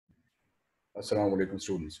Assalamu alaikum,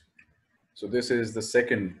 students. So this is the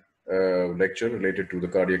second lecture related to the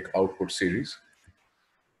cardiac output series.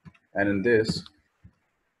 And in this,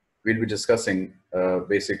 we'll be discussing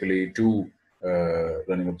basically two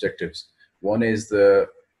running objectives. One is the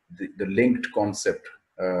linked concept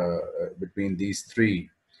between these three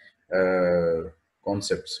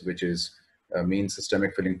concepts, which is mean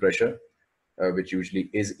systemic filling pressure, which usually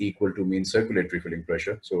is equal to mean circulatory filling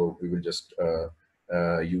pressure. So we will just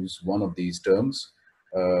use one of these terms.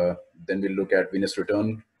 Then we'll look at venous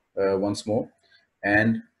return once more,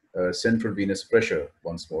 and central venous pressure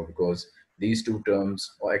once more, because these two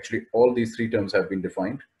terms, or actually all these three terms, have been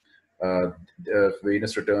defined. The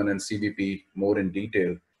venous return and CVP more in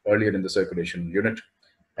detail earlier in the circulation unit,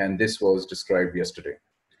 and this was described yesterday.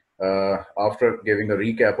 After giving a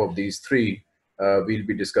recap of these three, we'll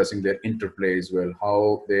be discussing their interplay as well,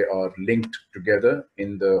 how they are linked together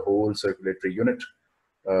in the whole circulatory unit,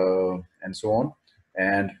 and so on.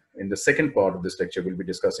 And in the second part of this lecture, we'll be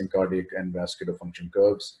discussing cardiac and vascular function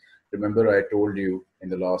curves. Remember, I told you in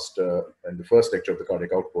the first lecture of the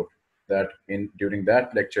cardiac output that during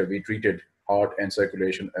that lecture, we treated heart and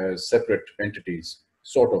circulation as separate entities,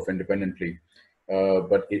 sort of independently.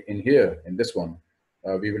 But in this one,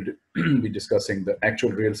 we will be discussing the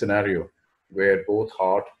actual real scenario where both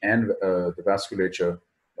heart and the vasculature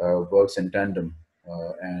works in tandem.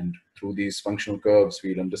 And through these functional curves,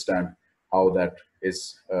 we'll understand how that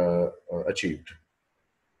is achieved.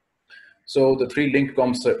 So the three linked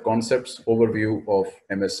concepts overview of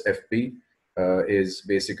MSFP is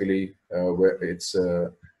basically where it's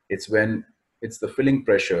when it's the filling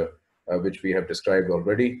pressure, which we have described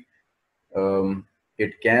already.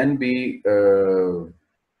 It can be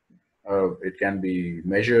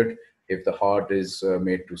measured if the heart is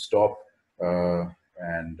made to stop,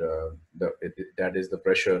 and that is the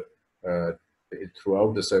pressure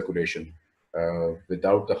throughout the circulation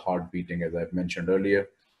without the heart beating, as I've mentioned earlier.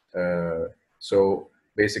 So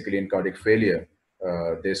basically in cardiac failure,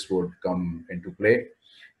 this would come into play.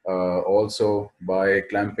 Also by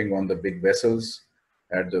clamping on the big vessels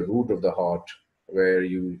at the root of the heart, where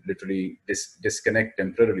you literally disconnect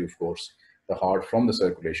temporarily, of course, the heart from the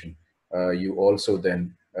circulation. You also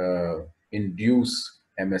then induce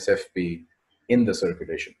MSFP in the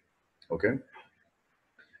circulation, okay?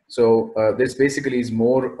 So this basically is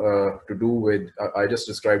more to do with, I just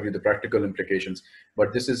described you the practical implications,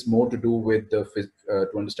 but this is more to do with to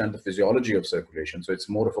understand the physiology of circulation. So it's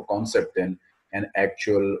more of a concept than an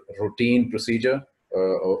actual routine procedure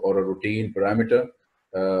or a routine parameter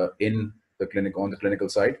in the clinic, on the clinical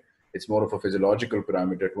side. It's more of a physiological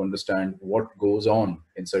parameter to understand what goes on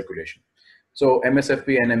in circulation. So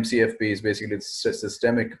MSFP and MCFP is basically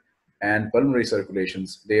systemic and pulmonary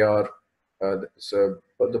circulations. They are so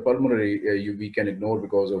but the pulmonary we can ignore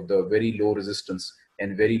because of the very low resistance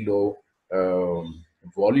and very low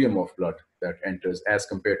volume of blood that enters as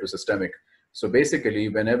compared to systemic. So basically,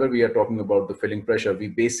 whenever we are talking about the filling pressure, we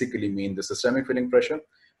basically mean the systemic filling pressure.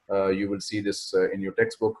 You will see this in your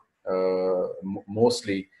textbook.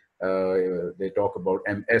 Mostly, they talk about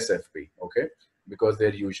MSFP, okay, because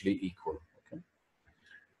they're usually equal. Okay,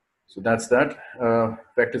 so that's that.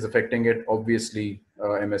 Factors affecting it, obviously,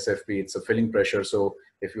 MSFP, it's a filling pressure. So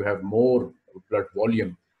if you have more blood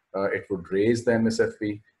volume, it would raise the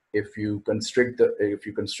MSFP. If you constrict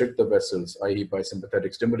the vessels, i.e. by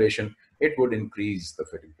sympathetic stimulation, it would increase the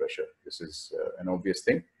filling pressure. This is an obvious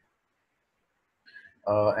thing.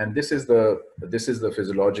 And this is the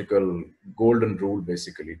physiological golden rule,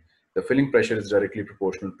 basically. The filling pressure is directly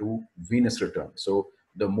proportional to venous return. So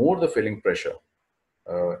the more the filling pressure,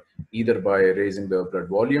 either by raising the blood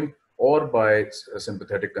volume or by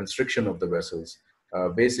sympathetic constriction of the vessels,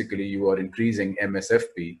 basically you are increasing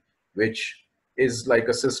MSFP, which is like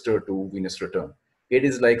a sister to venous return. It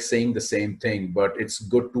is like saying the same thing, but it's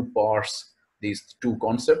good to parse these two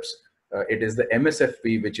concepts. It is the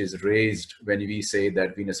MSFP which is raised when we say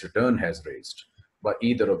that venous return has raised by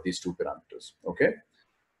either of these two parameters, okay?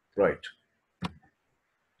 Right.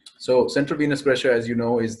 So central venous pressure, as you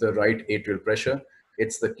know, is the right atrial pressure.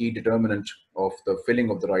 It's the key determinant of the filling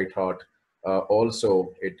of the right heart.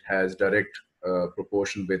 Also, it has direct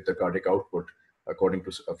proportion with the cardiac output, according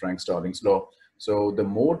to Frank-Starling's law. So the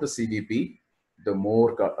more the CVP, the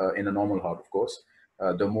more, in a normal heart, of course,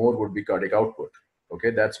 the more would be cardiac output.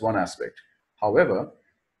 Okay, that's one aspect. However,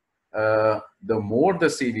 the more the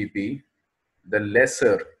CVP, the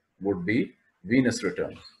lesser would be venous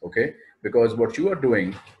return. Okay, because what you are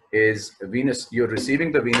doing is you're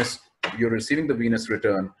receiving the venous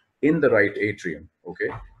return in the right atrium. Okay,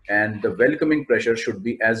 and the welcoming pressure should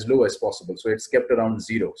be as low as possible. So it's kept around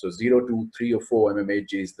 0. So 0 to 3 or 4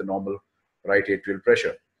 mmHg is the normal right atrial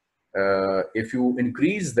pressure. If you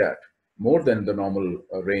increase that more than the normal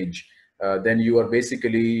range, then you are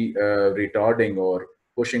basically retarding or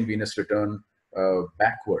pushing venous return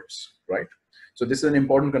backwards, right? So this is an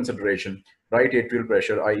important consideration. Right atrial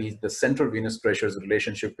pressure, i.e. the central venous pressure's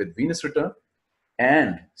relationship with venous return,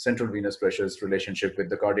 and central venous pressure's relationship with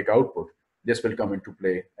the cardiac output. This will come into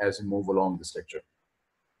play as we move along this lecture.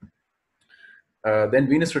 Then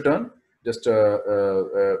venous return, just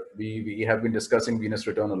we have been discussing venous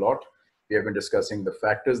return a lot. We have been discussing the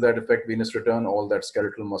factors that affect venous return, all that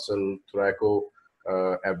skeletal muscle, thoraco,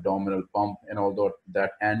 abdominal pump, and all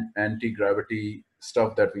that anti-gravity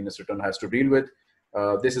stuff that venous return has to deal with.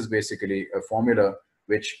 This is basically a formula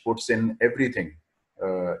which puts in everything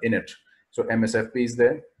in it. So MSFP is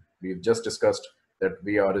there. We've just discussed that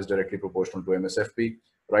VR is directly proportional to MSFP.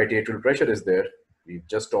 Right atrial pressure is there. We've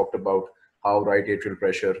just talked about how right atrial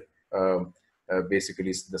pressure,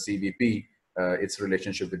 basically the CVP, its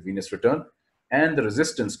relationship with venous return, and the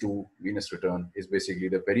resistance to venous return is basically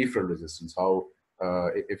the peripheral resistance. How,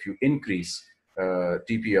 if you increase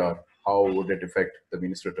TPR, how would it affect the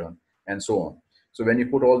venous return, and so on. So when you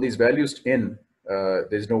put all these values in,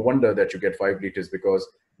 there's no wonder that you get 5 liters, because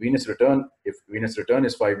venous return, if venous return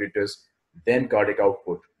is 5 liters, then cardiac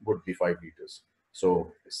output would be 5 liters.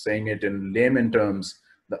 So saying it in layman terms,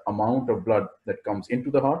 the amount of blood that comes into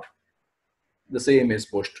the heart, the same is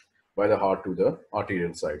pushed by the heart to the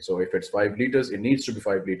arterial side. So if it's 5 liters, it needs to be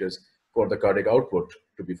 5 liters for the cardiac output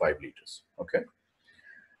to be 5 liters. Okay,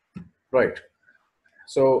 right.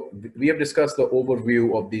 So we have discussed the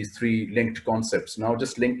overview of these 3 linked concepts. Now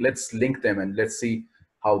let's link them and let's see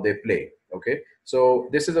how they play. Okay, so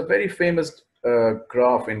this is a very famous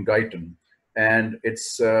graph in Guyton, and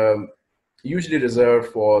it's usually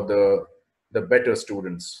reserved for the better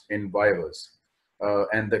students in vivas.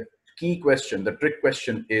 And the key question, the trick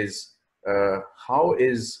question is, how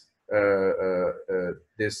is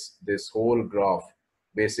this whole graph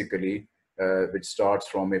basically, which starts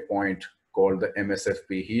from a point called the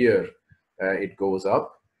MSFP here, it goes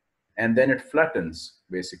up and then it flattens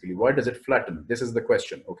basically. Why does it flatten? This is the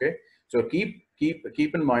question. Okay, so keep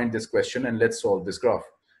in mind this question and let's solve this graph.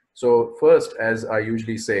 So first, as I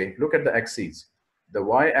usually say, look at the axes. The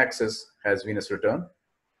y-axis has venous return.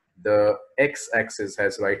 The x-axis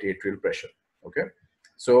has right atrial pressure. Okay,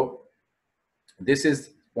 so this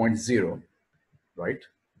is point 0, right?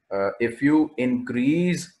 If you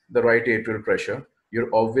increase the right atrial pressure,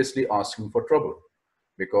 you're obviously asking for trouble,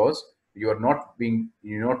 because you're not being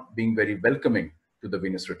very welcoming to the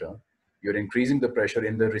venous return. You're increasing the pressure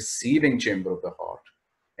in the receiving chamber of the heart,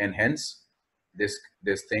 and hence this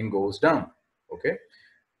thing goes down. Okay,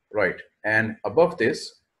 right. And above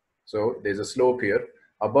this, so there's a slope here.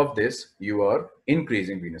 Above this, you are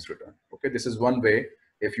increasing venous return. Okay, this is one way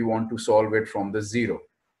if you want to solve it from the 0.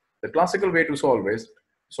 The classical way to solve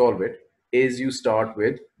it is you start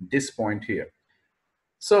with this point here.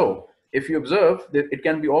 So if you observe that it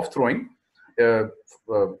can be off-throwing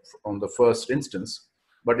on the first instance,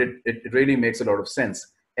 but it really makes a lot of sense.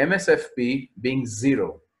 MSFP being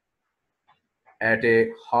 0 at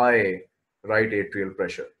a high right atrial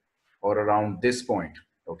pressure, or around this point,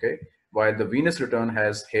 okay, while the venous return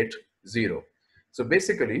has hit 0. So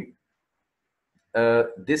basically,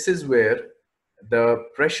 this is where the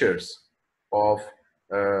pressures of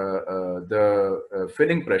the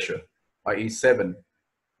filling pressure, i.e. 7,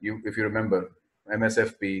 if you remember,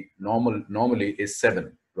 MSFP normally is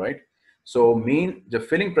 7, right? So the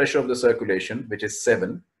filling pressure of the circulation, which is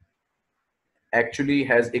 7, actually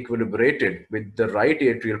has equilibrated with the right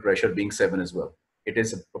atrial pressure being 7 as well. It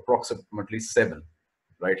is approximately 7.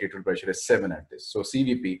 Right atrial pressure is 7 at this. So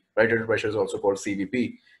CVP, right atrial pressure is also called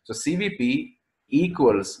CVP. So CVP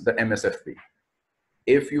equals the MSFP.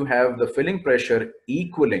 If you have the filling pressure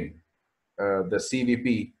equaling the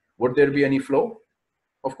CVP, would there be any flow?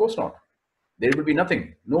 Of course not. There will be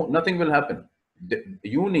nothing. No, nothing will happen.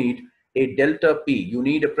 You need a delta P. You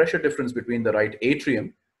need a pressure difference between the right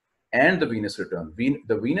atrium and the venous return.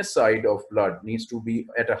 The venous side of blood needs to be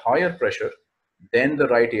at a higher pressure than the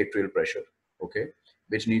right atrial pressure, okay,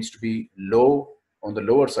 which needs to be low on the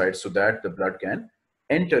lower side so that the blood can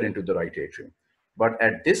enter into the right atrium. But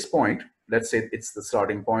at this point, let's say it's the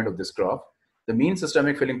starting point of this graph, the mean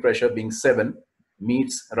systemic filling pressure being 7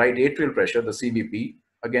 meets right atrial pressure, the CVP,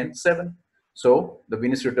 again 7. So the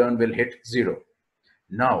venous return will hit 0.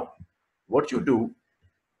 Now, what you do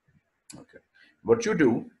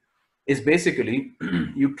is basically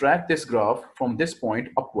you track this graph from this point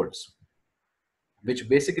upwards, which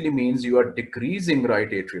basically means you are decreasing right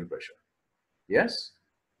atrial pressure. Yes,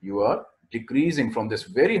 you are decreasing from this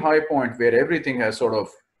very high point where everything has sort of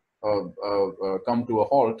come to a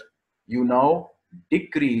halt, you now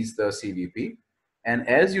decrease the CVP. And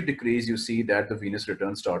as you decrease, you see that the venous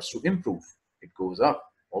return starts to improve. It goes up,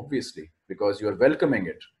 obviously, because you are welcoming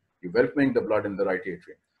it. You're welcoming the blood in the right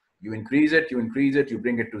atrium. You increase it, you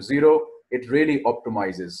bring it to zero. It really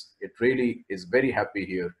optimizes. It really is very happy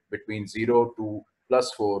here between 0 to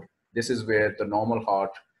 +4. This is where the normal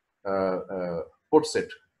heart puts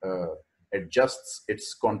it, adjusts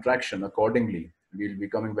its contraction accordingly. We'll be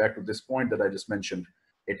coming back to this point that I just mentioned.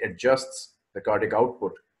 It adjusts the cardiac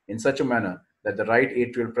output in such a manner that the right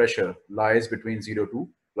atrial pressure lies between 0 to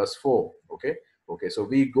 +4. Okay. Okay. So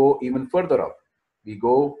we go even further up. We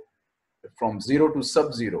go from 0 to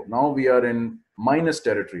sub-zero. Now we are in minus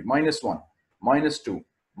territory, -1, -2,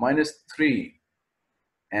 -3,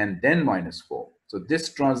 and then -4. So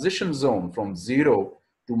this transition zone from 0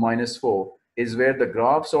 to -4 is where the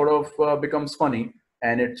graph sort of becomes funny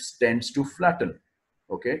and it tends to flatten.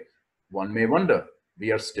 Okay. One may wonder,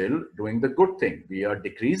 we are still doing the good thing. We are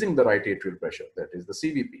decreasing the right atrial pressure, that is the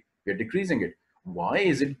CVP. We are decreasing it. Why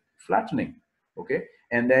is it flattening? Okay.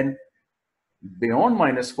 And then beyond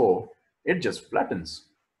 -4, it just flattens.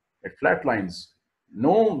 It flatlines.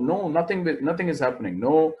 Nothing is happening.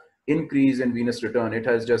 No increase in venous return. It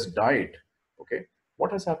has just died. Okay.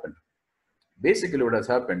 What has happened? Basically, what has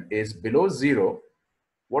happened is below 0,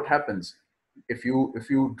 what happens? If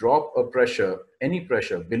you drop a pressure, any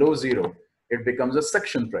pressure below 0, it becomes a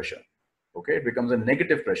suction pressure. Okay. It becomes a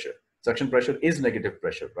negative pressure. Suction pressure is negative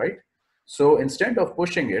pressure, right? So instead of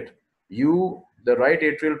pushing it, the right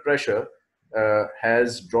atrial pressure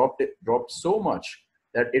has dropped so much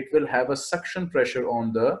that it will have a suction pressure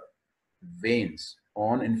on the veins,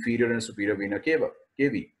 on inferior and superior vena cava,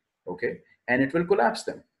 okay, and it will collapse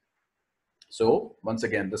them. So once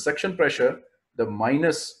again, the suction pressure, the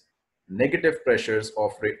minus negative pressures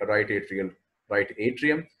of right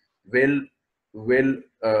atrium will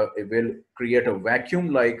create a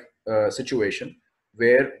vacuum-like situation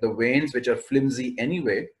where the veins, which are flimsy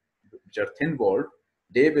anyway, which are thin-walled,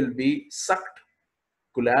 they will be sucked,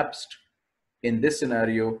 collapsed in this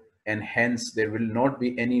scenario, and hence there will not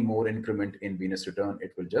be any more increment in venous return.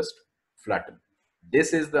 It will just flatten.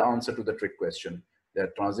 This is the answer to the trick question.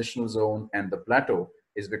 The transitional zone and the plateau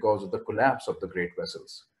is because of the collapse of the great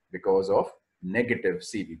vessels, because of negative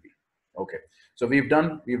CVP. Okay, so we've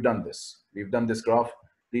done this. We've done this graph.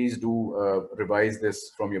 Please do revise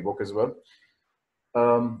this from your book as well.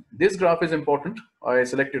 This graph is important. I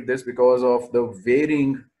selected this because of the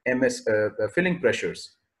varying filling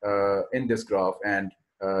pressures in this graph, and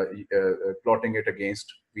plotting it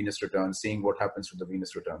against venous return, seeing what happens to the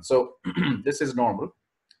venous return. So this is normal.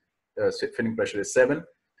 Filling pressure is 7.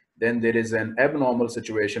 Then there is an abnormal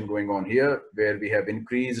situation going on here where we have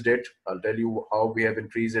increased it. I'll tell you how we have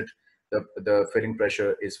increased it. The filling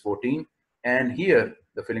pressure is 14. And here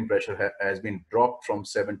the filling pressure has been dropped from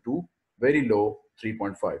 7 to very low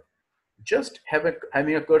 3.5. Just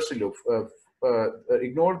having a cursory look,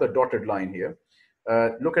 ignore the dotted line here.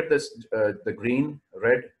 Look at this, the green,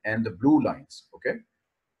 red, and the blue lines, okay?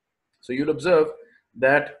 So you'll observe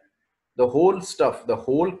that the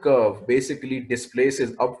whole curve basically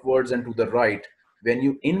displaces upwards and to the right when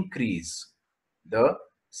you increase the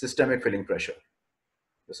systemic filling pressure.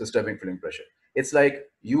 The systemic filling pressure. It's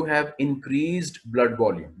like you have increased blood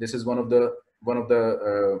volume. This is one of the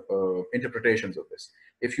interpretations of this.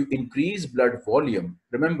 If you increase blood volume,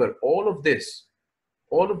 remember all of this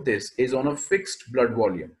is on a fixed blood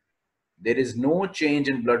volume. There is no change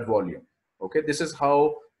in blood volume. Okay, this is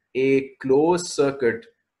how a closed circuit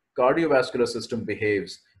cardiovascular system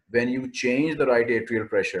behaves when you change the right atrial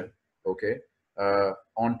pressure. Okay,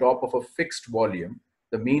 on top of a fixed volume,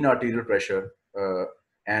 the mean arterial pressure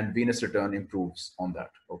and venous return improves on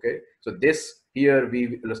that. Okay, so this here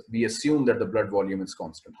we assume that the blood volume is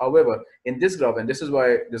constant. However, in this graph, and this is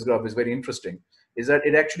why this graph is very interesting, is that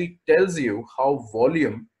it actually tells you how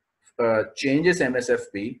volume changes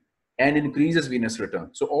MSFP and increases venous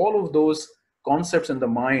return. So all of those concepts in the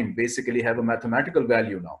mind basically have a mathematical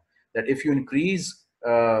value now, that if you increase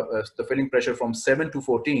the filling pressure from 7 to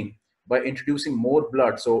 14 by introducing more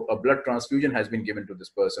blood, so a blood transfusion has been given to this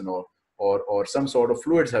person, or some sort of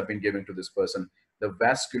fluids have been given to this person, the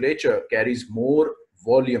vasculature carries more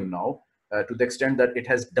volume now to the extent that it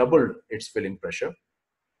has doubled its filling pressure.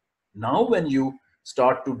 Now when you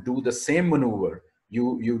start to do the same maneuver,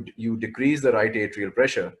 you decrease the right atrial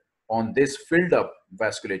pressure on this filled up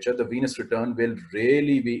vasculature, the venous return will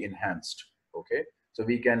really be enhanced. Okay, so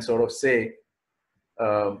we can sort of say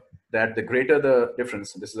that the greater the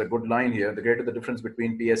difference, this is a good line here, the greater the difference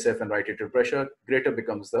between PSF and right atrial pressure, greater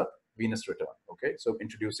becomes the venous return. Okay, so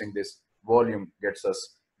introducing this volume gets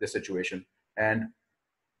us this situation. And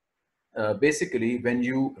basically, when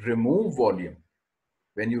you remove volume,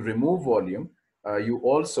 you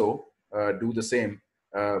also do the same,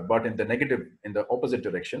 but in the negative, in the opposite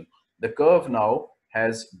direction. The curve now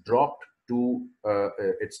has dropped to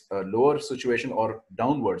its lower situation, or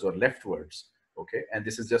downwards or leftwards. Okay, and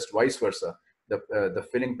this is just vice versa. The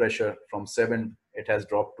filling pressure from 7, it has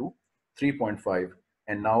dropped to 3.5,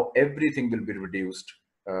 and now everything will be reduced.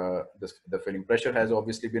 The filling pressure has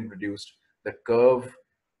obviously been reduced. The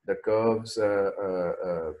curve's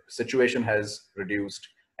situation has reduced,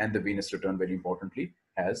 and the venous return, very importantly,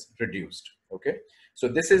 has reduced. Okay, so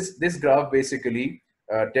this graph basically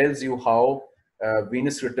tells you how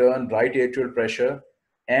venous return, right atrial pressure,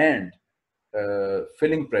 and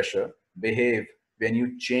filling pressure behave when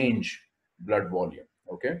you change blood volume.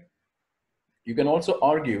 Okay, you can also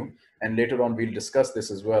argue, and later on we'll discuss this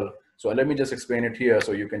as well. So let me just explain it here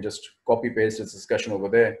so you can just copy paste this discussion over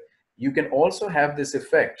there. You can also have this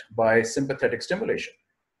effect by sympathetic stimulation.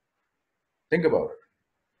 Think about it.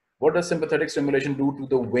 What does sympathetic stimulation do to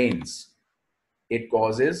the veins? It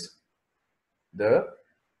causes the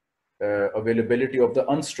availability of the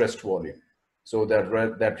unstressed volume. So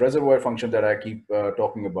that reservoir function that I keep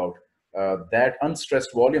talking about, that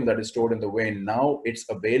unstressed volume that is stored in the vein, now it's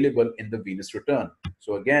available in the venous return.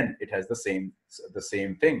 So again, it has the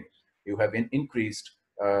same thing. You have increased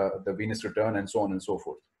the venous return, and so on and so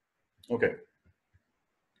forth. Okay.